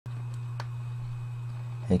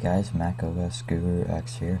Hey guys, macOS Guru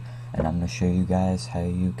X here, and I'm going to show you guys how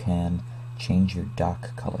you can change your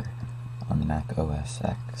dock color on Mac OS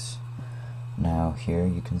X. Now here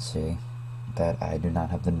you can see that I do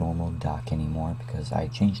not have the normal dock anymore because I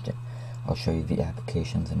changed it. I'll show you the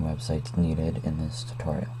applications and websites needed in this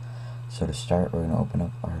tutorial. So to start, we're going to open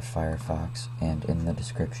up our Firefox, and in the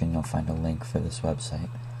description you'll find a link for this website.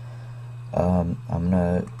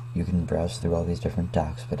 You can browse through all these different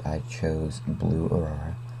docks, but I chose Blue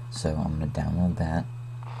Aurora, so I'm going to download that.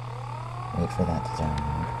 Wait for that to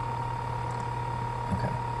download.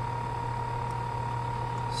 Okay.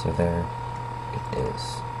 So there it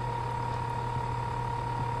is.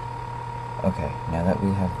 Okay, now that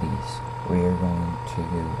we have these, we are going to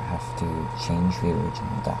have to change the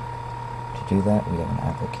original dock. To do that, we have an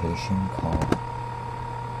application called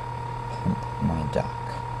Pimp My Dock,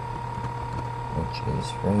 which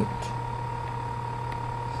is right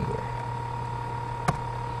here.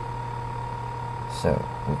 So,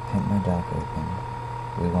 with Pimp My Dock open,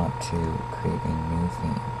 we want to create a new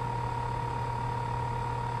theme.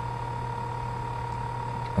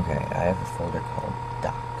 Okay, I have a folder called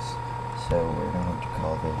Docs, so we're going to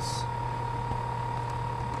call this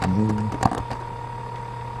Blue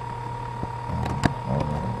or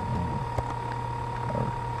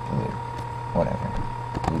Blue, whatever,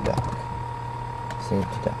 Blue Dock. Save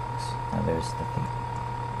to docs. Now there's the theme.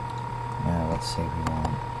 Now let's say we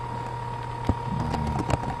want my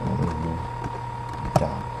Blue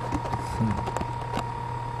Dock theme.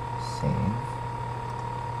 Save.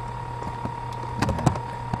 Mac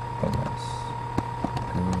OS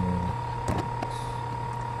Guru X.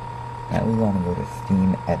 Now we want to go to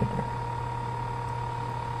Theme Editor.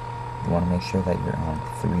 You want to make sure that you're on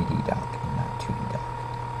 3D dock and not 2D dock,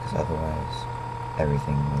 because otherwise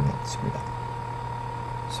everything will get screwed up.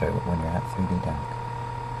 So when you're at 3D dock,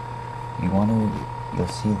 you'll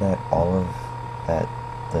see that all of that,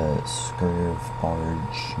 the scurve,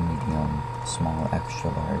 large, medium, small, extra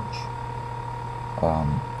large,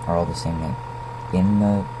 are all the same name. In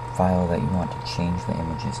the file that you want to change the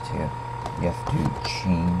images to, you have to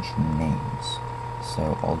change names.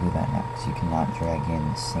 So I'll do that now, because you cannot drag in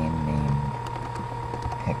the same named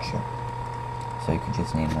picture. So you could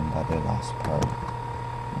just name them by their last part,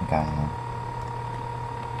 like I am.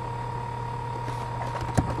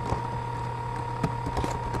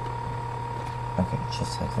 Okay,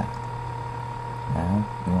 just like that. Now,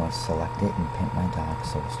 you want to select it and Pimp My Dock,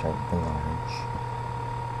 so we'll start with the large.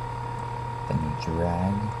 Then you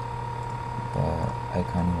drag the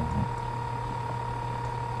icon you want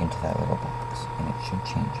into that little box, and it should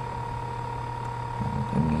change it. Now we'll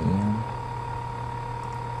do medium,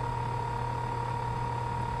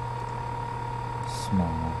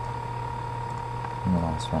 small, and the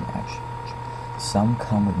last one extra large. Some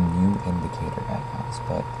come with new indicator icons,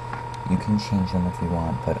 but you can change them if you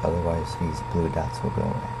want, but otherwise these blue dots will go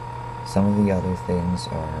away. Some of the other things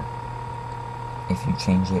are, if you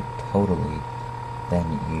change it totally,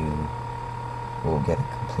 then you will get a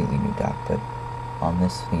completely new dock, but on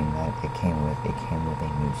this theme that it came with a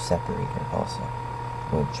new separator also,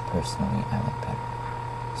 which personally I like better.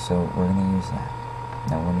 So we're going to use that.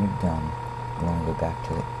 Now when you're done, you want to go back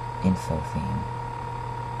to the info theme,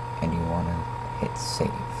 and you want to hit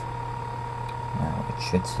save. Now it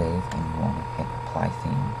should save, and you want to hit apply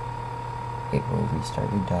theme. It will restart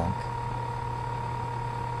your dock.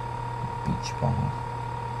 Beach ball.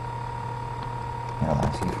 It'll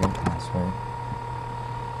ask you for your password.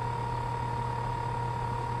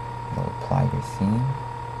 It'll apply your theme.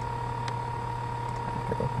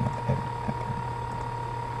 After open up every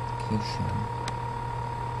application.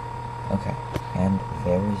 Okay, and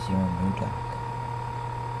there is your new dock.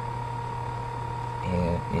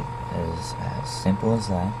 It is as simple as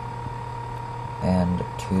that, and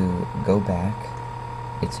to go back,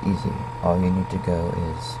 it's easy. All you need to go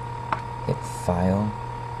is hit File,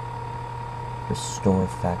 Restore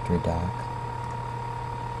Factory Dock.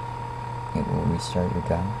 It will restart your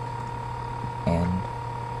dock, and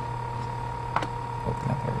open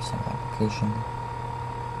up every single application.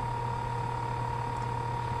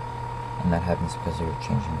 And that happens because you're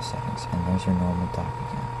changing the settings, and there's your normal dock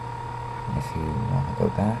again. And if you want to go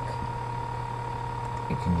back,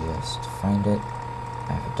 you can just find it.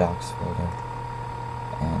 I have a docs folder,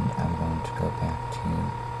 and I'm going to go back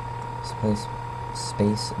to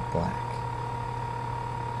space black.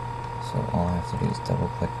 So all I have to do is double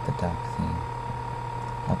click the dock theme,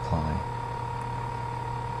 apply,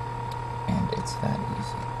 and it's that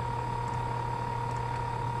easy.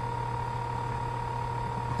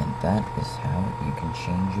 And that is how you can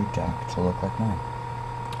change your dock to look like mine.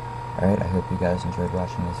 Alright, I hope you guys enjoyed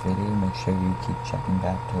watching this video. Make sure you keep checking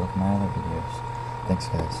back to look at my other videos. Thanks,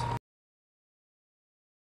 guys.